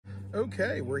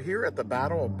Okay, we're here at the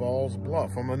Battle of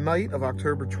Bluff on the night of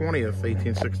October 20th,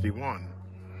 1861.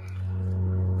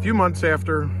 A few months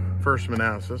after First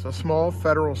Manassas, a small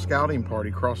federal scouting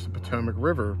party crossed the Potomac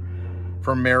River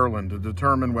from Maryland to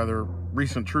determine whether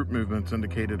recent troop movements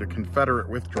indicated a Confederate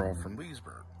withdrawal from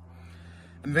Leesburg.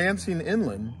 Advancing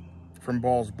inland from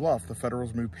Bluff, the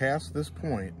Federals moved past this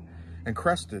point and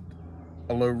crested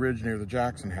a low ridge near the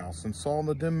Jackson House and saw in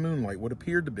the dim moonlight what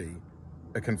appeared to be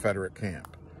a Confederate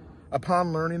camp.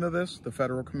 Upon learning of this, the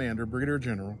Federal commander, Brigadier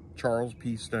General Charles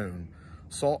P. Stone,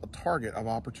 saw a target of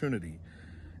opportunity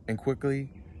and quickly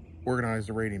organized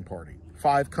a raiding party.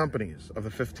 5 companies of the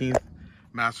 15th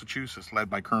Massachusetts, led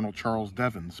by Colonel Charles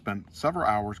Devens, spent several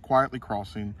hours quietly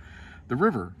crossing the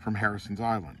river from Harrison's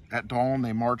Island. At dawn,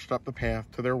 they marched up the path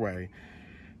to their way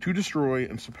to destroy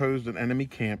and supposed an enemy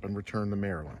camp and return to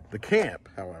Maryland. The camp,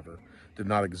 however, did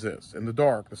not exist. In the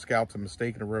dark, the scouts had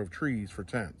mistaken a row of trees for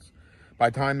tents. By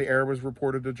the time the error was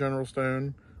reported to General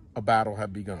Stone, a battle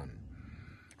had begun.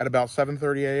 At about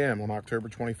 7:30 a.m. on October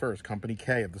 21st, Company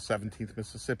K of the 17th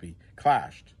Mississippi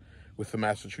clashed with the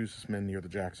Massachusetts men near the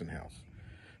Jackson House.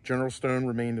 General Stone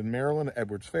remained in Maryland at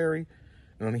Edwards Ferry,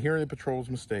 and on hearing the patrol's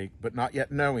mistake, but not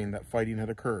yet knowing that fighting had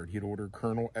occurred, he had ordered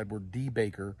Colonel Edward D.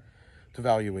 Baker to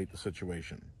evaluate the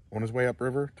situation. On his way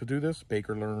upriver to do this,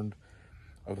 Baker learned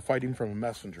of the fighting from a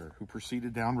messenger who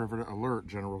proceeded downriver to alert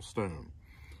General Stone.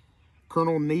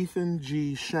 Colonel Nathan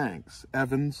G. Shanks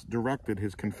Evans directed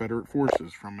his Confederate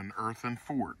forces from an earthen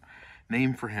fort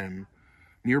named for him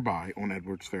nearby on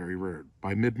Edwards Ferry Road.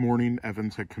 By mid-morning,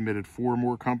 Evans had committed 4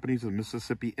 more companies of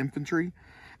Mississippi infantry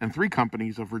and 3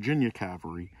 companies of Virginia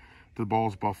cavalry to the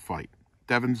Bluff fight.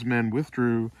 Devens' men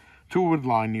withdrew to a wood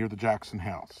line near the Jackson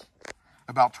House.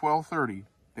 About 12:30,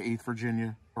 the 8th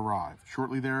Virginia arrived.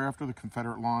 Shortly thereafter, the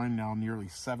Confederate line, now nearly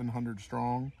 700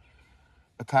 strong,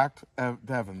 attacked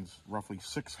Devens' roughly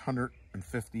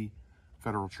 650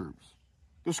 Federal troops.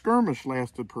 The skirmish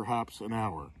lasted perhaps an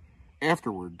hour.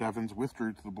 Afterward, Devens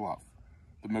withdrew to the bluff.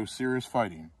 The most serious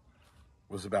fighting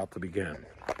was about to begin.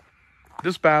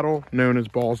 This battle, known as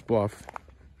Bluff,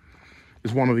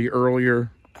 is one of the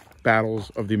earlier battles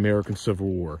of the American Civil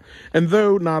War. And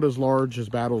though not as large as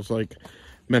battles like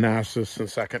Manassas and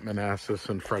Second Manassas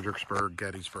and Fredericksburg,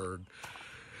 Gettysburg,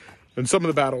 and some of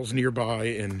the battles nearby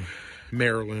in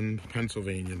Maryland,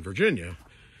 Pennsylvania, and Virginia,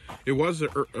 it was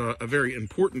a very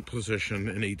important position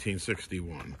in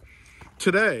 1861.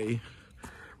 Today,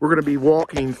 we're going to be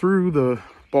walking through the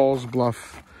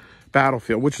Bluff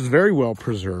battlefield, which is very well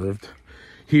preserved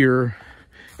here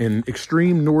in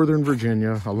extreme northern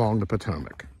Virginia along the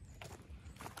Potomac.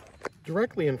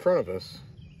 Directly in front of us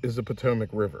is the Potomac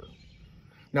River.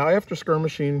 Now, after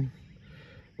skirmishing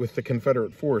with the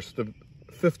Confederate force, the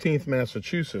 15th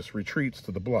Massachusetts retreats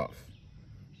to the bluff.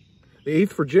 The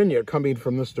 8th Virginia, coming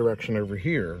from this direction over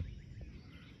here,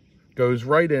 goes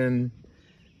right in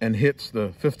and hits the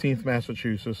 15th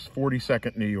Massachusetts,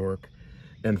 42nd New York,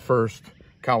 and 1st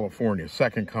California,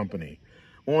 2nd Company.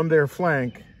 On their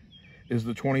flank is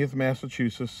the 20th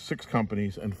Massachusetts, 6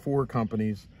 companies, and 4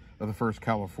 companies of the 1st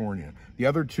California. The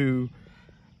other 2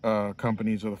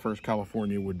 companies of the 1st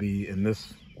California would be in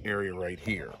this area right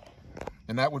here.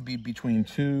 And that would be between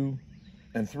 2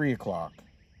 and 3 o'clock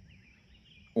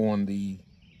on the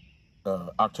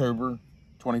October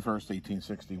 21st,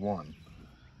 1861.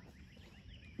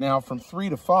 Now, from 3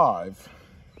 to 5,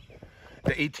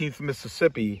 the 18th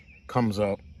Mississippi comes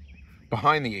up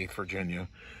behind the 8th Virginia,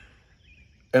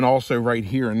 and also right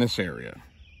here in this area.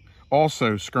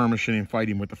 Also skirmishing and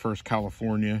fighting with the 1st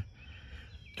California,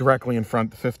 directly in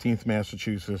front, the 15th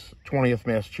Massachusetts, 20th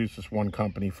Massachusetts, 1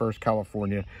 company, 1st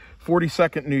California,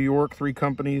 42nd New York, 3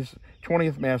 companies,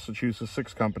 20th Massachusetts,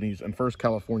 6 companies, and 1st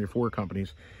California, 4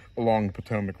 companies along the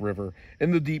Potomac River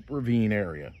in the deep ravine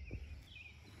area.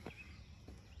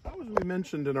 As we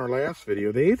mentioned in our last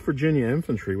video, the 8th Virginia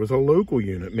Infantry was a local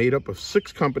unit made up of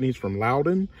 6 companies from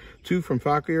Loudoun, 2 from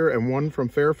Fauquier, and 1 from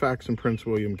Fairfax and Prince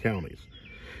William counties.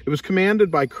 It was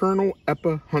commanded by Colonel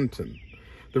Eppa Hunton.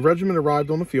 The regiment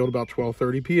arrived on the field about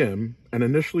 12:30 p.m. and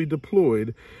initially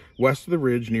deployed west of the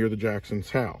ridge near the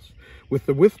Jackson's house. With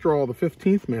the withdrawal of the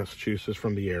 15th Massachusetts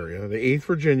from the area, the 8th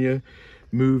Virginia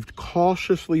moved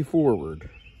cautiously forward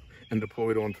and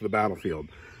deployed onto the battlefield.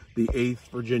 The 8th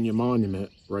Virginia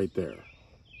monument right there.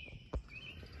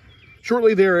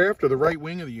 Shortly thereafter, the right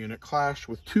wing of the unit clashed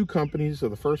with 2 companies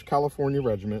of the 1st California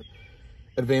Regiment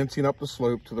advancing up the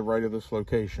slope to the right of this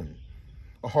location.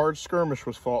 A hard skirmish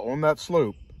was fought on that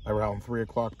slope around 3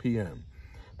 o'clock p.m.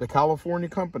 The California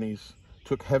companies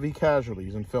took heavy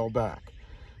casualties and fell back.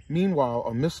 Meanwhile,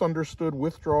 a misunderstood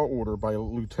withdrawal order by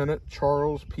Lieutenant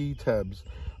Charles P. Tebbs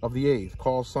of the 8th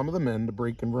caused some of the men to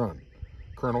break and run.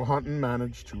 Colonel Hunton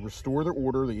managed to restore the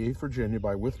order of the 8th Virginia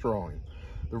by withdrawing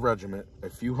the regiment a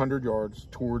few hundred yards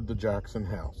toward the Jackson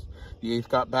house. The 8th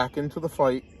got back into the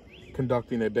fight,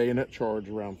 conducting a bayonet charge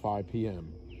around 5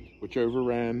 p.m., which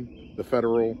overran the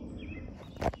Federal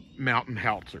mountain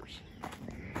howitzers.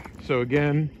 So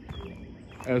again,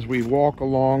 as we walk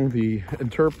along the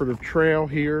interpretive trail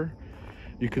here,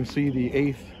 you can see the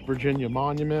 8th Virginia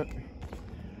Monument.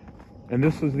 And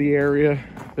this is the area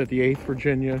that the 8th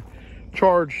Virginia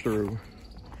charged through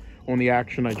on the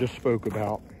action I just spoke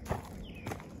about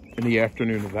in the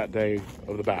afternoon of that day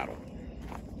of the battle.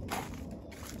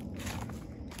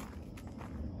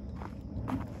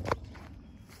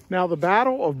 Now, the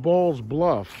Battle of Ball's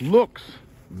Bluff looks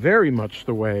very much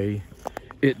the way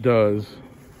it does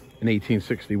in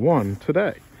 1861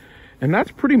 today. And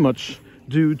that's pretty much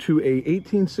due to a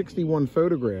 1861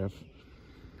 photograph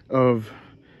of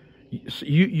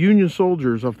Union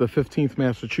soldiers of the 15th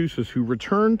Massachusetts who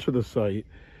returned to the site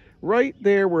right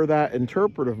there where that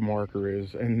interpretive marker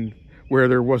is and where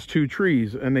there was 2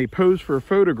 trees, and they posed for a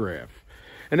photograph.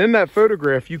 And in that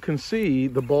photograph, you can see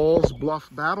the Ball's Bluff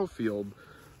battlefield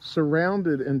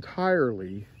surrounded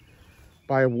entirely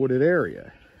by a wooded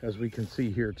area, as we can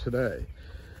see here today.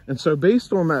 And so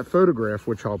based on that photograph,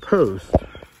 which I'll post,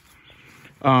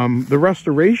 the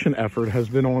restoration effort has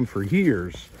been on for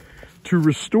years to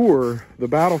restore the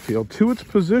battlefield to its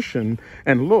position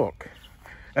and look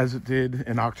as it did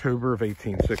in October of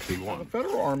 1861. The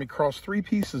Federal Army crossed 3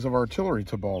 pieces of artillery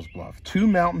to Ball's Bluff, 2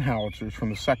 mountain howitzers from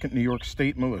the 2nd New York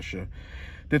State Militia,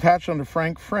 detached under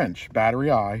Frank French,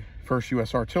 Battery I, 1st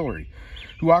U.S. Artillery,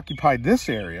 who occupied this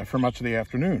area for much of the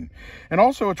afternoon, and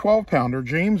also a 12-pounder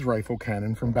James rifle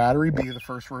cannon from Battery B of the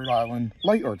 1st Rhode Island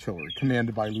Light Artillery,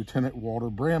 commanded by Lieutenant Walter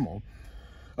Bramall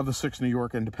of the 6th New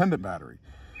York Independent Battery.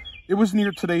 It was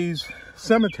near today's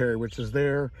cemetery, which is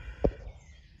there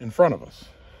in front of us.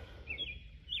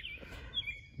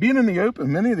 Being in the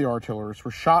open, many of the artillerists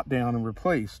were shot down and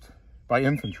replaced by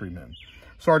infantrymen.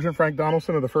 Sergeant Frank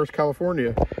Donaldson of the 1st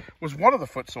California was one of the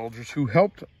foot soldiers who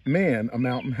helped man a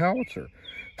mountain howitzer.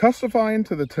 Testifying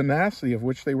to the tenacity of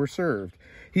which they were served,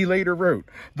 he later wrote,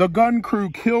 "The gun crew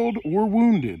killed or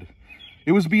wounded.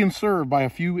 It was being served by a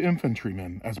few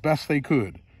infantrymen as best they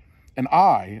could, and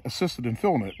I assisted in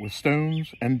filling it with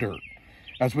stones and dirt.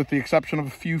 As with the exception of a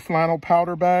few flannel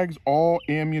powder bags, all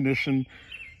ammunition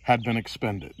had been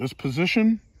expended." This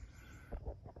position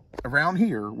around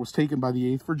here was taken by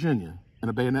the 8th Virginia in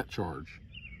a bayonet charge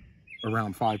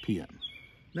around 5 p.m.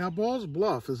 Now, Ball's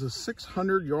Bluff is a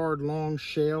 600-yard-long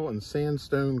shale and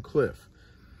sandstone cliff.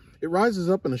 It rises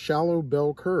up in a shallow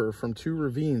bell curve from 2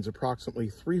 ravines approximately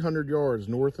 300 yards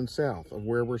north and south of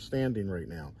where we're standing right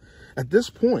now. At this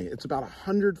point, it's about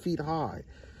 100 feet high,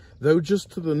 though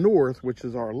just to the north, which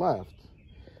is our left,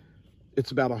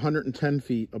 it's about 110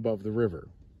 feet above the river.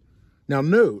 Now,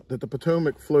 note that the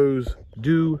Potomac flows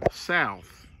due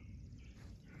south.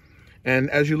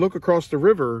 And as you look across the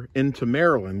river into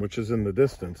Maryland, which is in the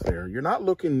distance there, you're not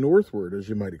looking northward as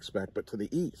you might expect, but to the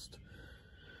east.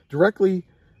 Directly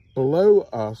below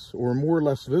us, or more or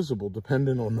less visible,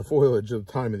 depending on the foliage of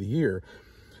the time of the year,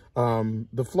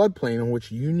 the floodplain on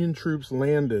which Union troops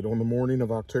landed on the morning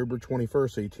of October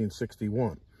 21st,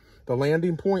 1861. The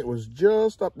landing point was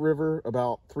just upriver,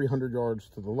 about 300 yards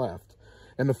to the left,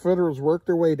 and the Federals worked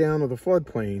their way down to the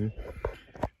floodplain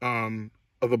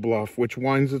of the bluff, which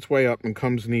winds its way up and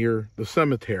comes near the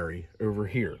cemetery over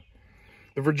here.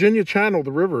 The Virginia Channel,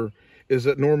 the river, is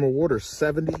at normal water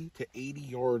 70 to 80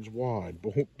 yards wide.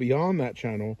 Beyond that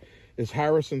channel is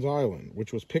Harrison's Island,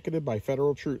 which was picketed by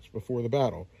Federal troops before the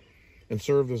battle and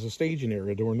served as a staging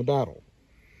area during the battle.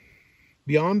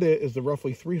 Beyond it is the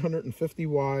roughly 350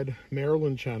 wide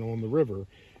Maryland Channel on the river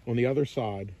on the other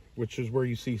side, which is where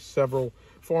you see several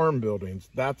farm buildings.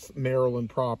 That's Maryland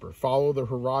proper. Follow the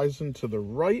horizon to the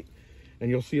right, and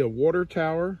you'll see a water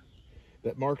tower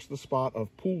that marks the spot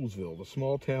of Poolesville, the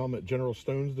small town at General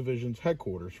Stone's Division's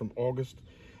headquarters from August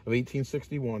of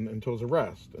 1861 until his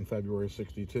arrest in February of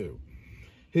 62.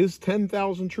 His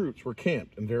 10,000 troops were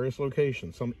camped in various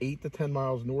locations, some 8 to 10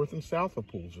 miles north and south of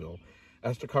Poolesville,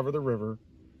 as to cover the river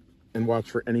and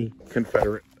watch for any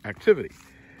Confederate activity.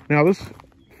 Now, this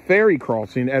ferry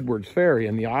crossing, Edwards Ferry,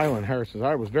 and the island, Harrison's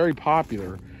Island, was very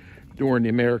popular during the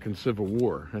American Civil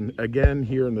War. And again,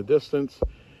 here in the distance,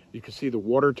 you can see the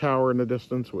water tower in the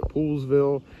distance with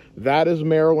Poolesville. That is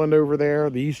Maryland over there.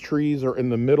 These trees are in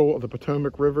the middle of the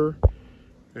Potomac River.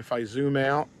 If I zoom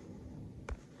out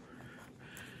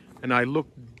and I look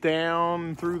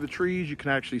down through the trees, you can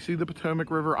actually see the Potomac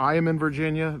River. I am in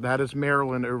Virginia. That is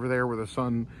Maryland over there where the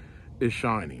sun is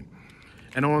shining.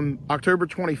 And on October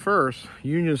 21st,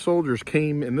 Union soldiers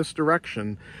came in this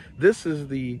direction. This is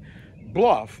the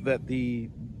bluff that the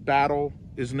battle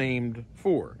is named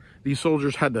for. These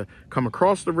soldiers had to come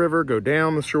across the river, go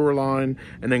down the shoreline,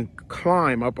 and then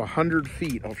climb up 100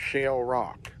 feet of shale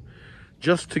rock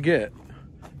just to get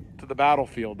to the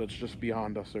battlefield that's just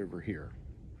beyond us over here.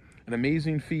 An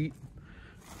amazing feat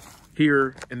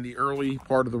here in the early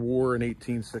part of the war in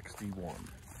 1861.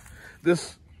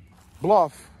 This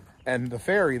bluff and the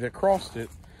ferry that crossed it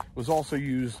was also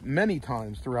used many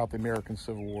times throughout the American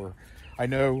Civil War. I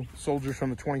know soldiers from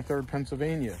the 23rd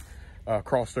Pennsylvania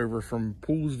crossed over from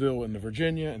Poolesville into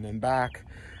Virginia and then back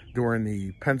during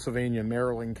the Pennsylvania and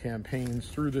Maryland campaigns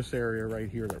through this area right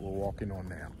here that we're walking on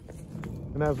now.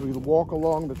 And as we walk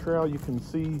along the trail, you can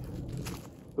see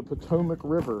the Potomac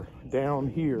River down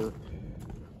here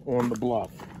on the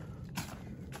bluff.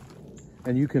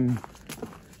 And you can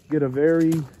get a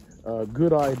very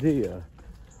good idea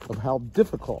of how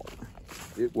difficult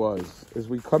it was. As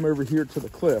we come over here to the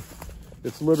cliff,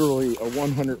 it's literally a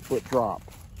 100-foot drop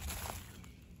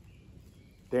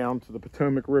down to the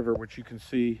Potomac River, which you can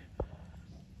see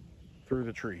through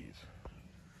the trees.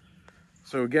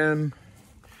 So again,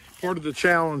 part of the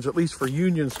challenge, at least for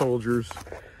Union soldiers,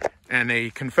 and a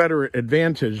Confederate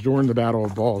advantage during the Battle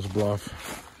of Ball's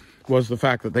Bluff, was the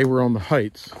fact that they were on the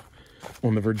heights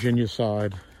on the Virginia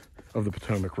side of the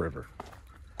Potomac River.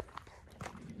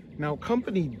 Now,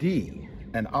 Company D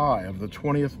and I of the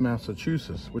 20th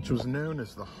Massachusetts, which was known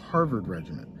as the Harvard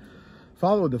Regiment,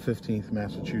 followed the 15th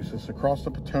Massachusetts across the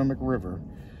Potomac River,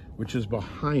 which is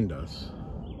behind us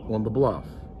on the bluff,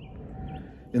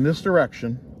 in this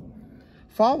direction,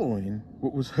 following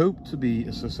what was hoped to be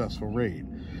a successful raid.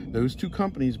 Those two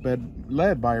companies,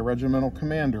 led by a regimental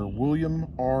commander, William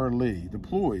R. Lee,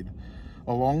 deployed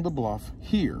along the bluff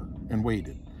here and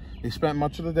waited. They spent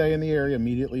much of the day in the area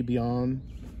immediately beyond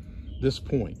this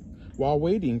point. While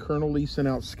waiting, Colonel Lee sent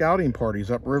out scouting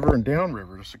parties upriver and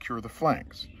downriver to secure the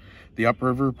flanks. The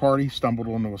upriver party stumbled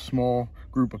onto a small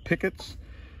group of pickets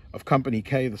of Company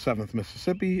K, the 7th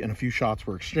Mississippi, and a few shots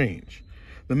were exchanged.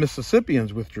 The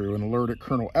Mississippians withdrew and alerted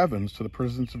Colonel Evans to the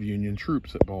presence of Union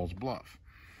troops at Ball's Bluff.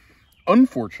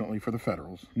 Unfortunately for the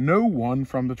Federals, no one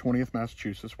from the 20th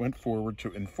Massachusetts went forward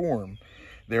to inform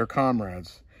their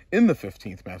comrades in the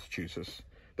 15th Massachusetts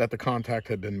that the contact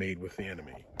had been made with the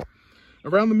enemy.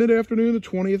 Around the mid-afternoon, the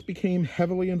 20th became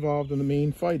heavily involved in the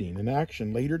main fighting, an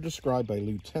action later described by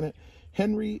Lieutenant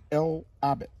Henry L.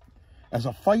 Abbott as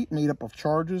a fight made up of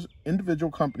charges,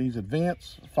 individual companies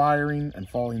advance, firing, and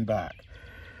falling back.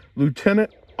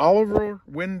 Lieutenant Oliver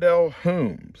Wendell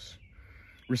Holmes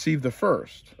received the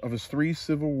first of his 3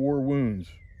 Civil War wounds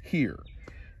here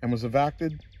and was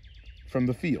evacuated from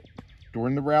the field.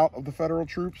 During the rout of the Federal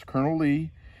troops, Colonel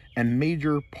Lee and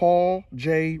Major Paul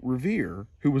J. Revere,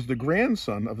 who was the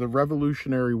grandson of the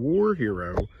Revolutionary War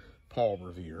hero Paul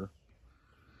Revere,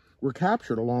 were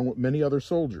captured along with many other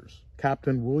soldiers.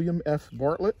 Captain William F.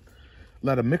 Bartlett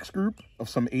led a mixed group of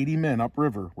some 80 men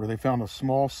upriver where they found a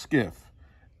small skiff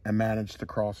and managed to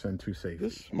cross into safety.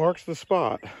 This marks the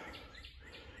spot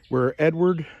where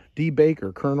Edward D.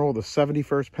 Baker, colonel of the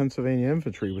 71st Pennsylvania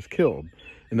Infantry, was killed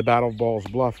in the Battle of Ball's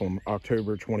Bluff on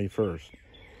October 21st.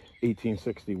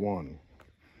 1861.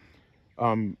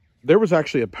 There was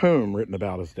actually a poem written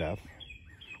about his death,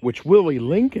 which Willie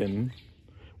Lincoln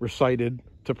recited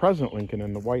to President Lincoln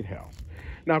in the White House.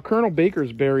 Now, Colonel Baker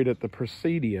is buried at the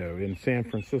Presidio in San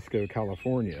Francisco,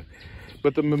 California,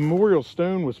 but the memorial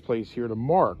stone was placed here to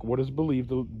mark what is believed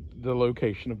the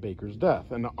location of Baker's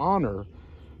death and to honor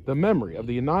the memory of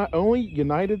the only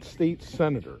United States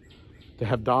senator to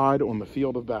have died on the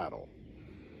field of battle.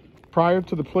 Prior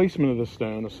to the placement of the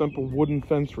stone, a simple wooden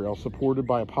fence rail supported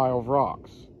by a pile of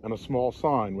rocks and a small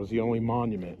sign was the only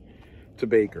monument to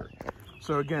Baker.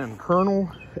 So again, Colonel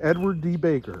Edward D.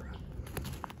 Baker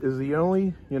is the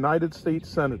only United States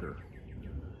senator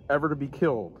ever to be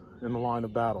killed in the line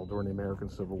of battle during the American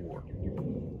Civil War.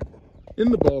 In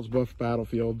the Ball's Bluff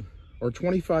battlefield are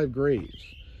 25 graves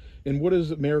in what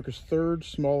is America's 3rd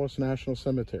smallest national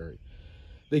cemetery.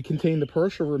 They contain the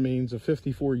partial remains of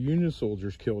 54 Union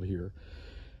soldiers killed here.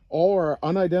 All are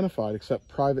unidentified except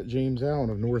Private James Allen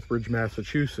of Northbridge,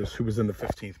 Massachusetts, who was in the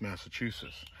 15th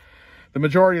Massachusetts. The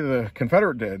majority of the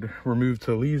Confederate dead were moved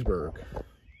to Leesburg.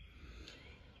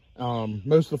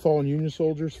 Most of the fallen Union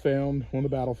soldiers found on the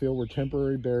battlefield were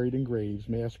temporarily buried in graves,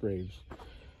 mass graves,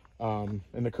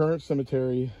 in the current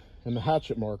cemetery and the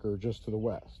hatchet marker just to the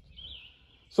west.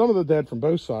 Some of the dead from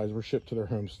both sides were shipped to their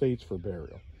home states for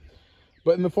burial.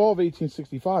 But in the fall of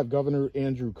 1865, Governor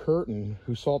Andrew Curtin,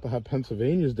 who sought to have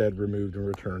Pennsylvania's dead removed and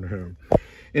returned home,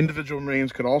 individual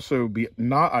remains could also be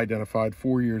not identified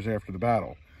 4 years after the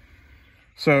battle.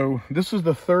 So this is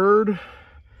the third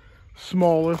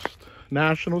smallest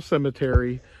national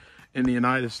cemetery in the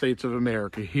United States of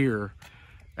America, here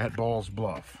at Ball's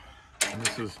Bluff. And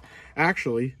this is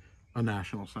actually a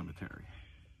national cemetery.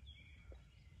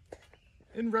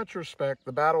 In retrospect,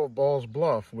 the Battle of Ball's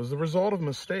Bluff was the result of a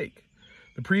mistake.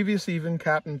 The previous evening,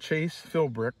 Captain Chase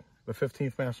Philbrick, the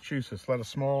 15th Massachusetts, led a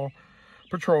small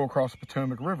patrol across the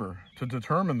Potomac River to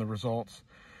determine the results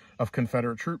of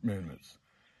Confederate troop movements.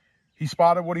 He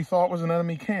spotted what he thought was an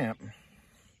enemy camp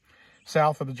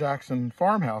south of the Jackson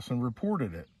farmhouse and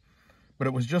reported it, but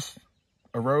it was just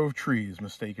a row of trees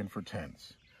mistaken for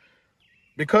tents.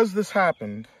 Because this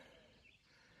happened,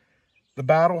 the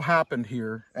battle happened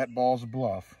here at Ball's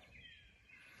Bluff,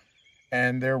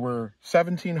 and there were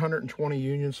 1,720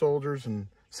 Union soldiers and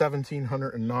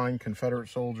 1,709 Confederate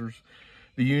soldiers.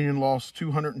 The Union lost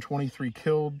 223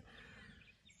 killed,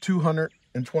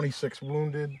 226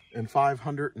 wounded, and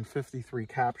 553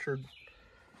 captured.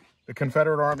 The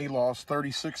Confederate Army lost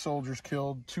 36 soldiers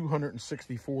killed,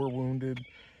 264 wounded,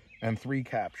 and 3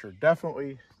 captured.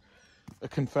 Definitely a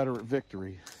Confederate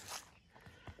victory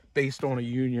based on a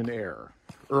Union error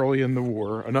early in the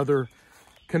war. Another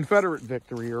Confederate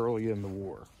victory early in the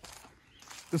war.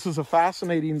 This is a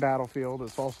fascinating battlefield.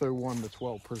 It's also one that's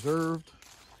well preserved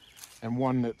and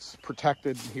one that's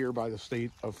protected here by the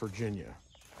state of Virginia.